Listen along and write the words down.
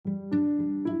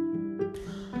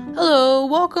Hello,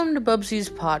 welcome to Bubsy's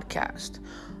Podcast.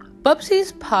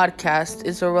 Bubsy's Podcast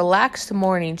is a relaxed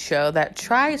morning show that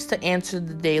tries to answer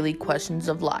the daily questions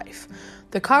of life.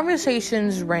 The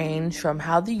conversations range from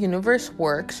how the universe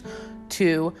works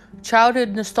to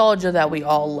childhood nostalgia that we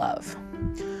all love.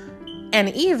 And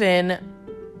even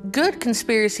good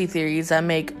conspiracy theories that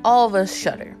make all of us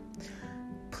shudder.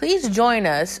 Please join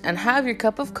us and have your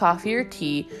cup of coffee or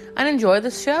tea and enjoy the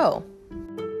show.